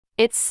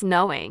It's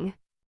snowing.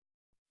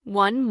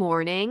 One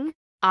morning,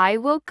 I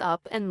woke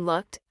up and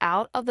looked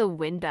out of the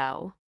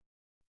window.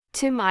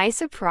 To my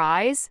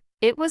surprise,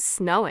 it was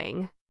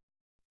snowing.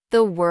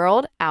 The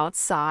world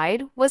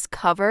outside was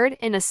covered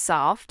in a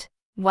soft,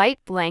 white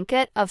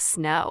blanket of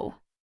snow.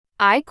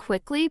 I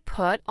quickly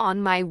put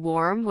on my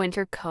warm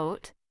winter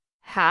coat,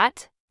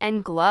 hat,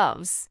 and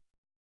gloves.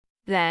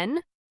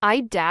 Then,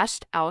 I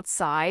dashed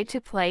outside to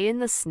play in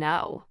the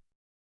snow.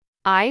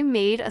 I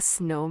made a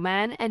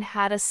snowman and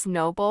had a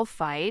snowball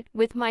fight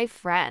with my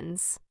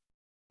friends.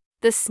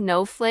 The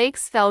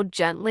snowflakes fell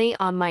gently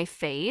on my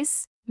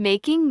face,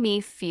 making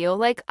me feel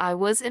like I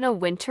was in a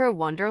winter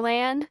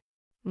wonderland.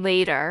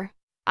 Later,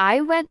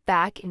 I went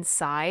back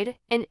inside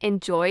and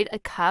enjoyed a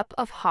cup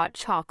of hot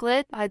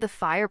chocolate by the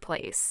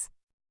fireplace.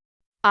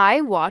 I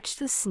watched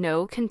the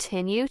snow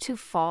continue to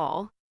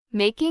fall,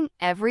 making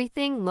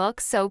everything look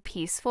so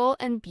peaceful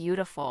and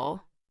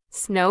beautiful.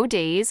 Snow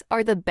days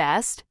are the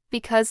best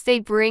because they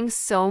bring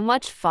so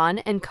much fun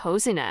and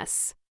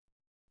coziness.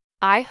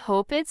 I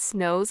hope it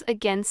snows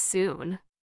again soon.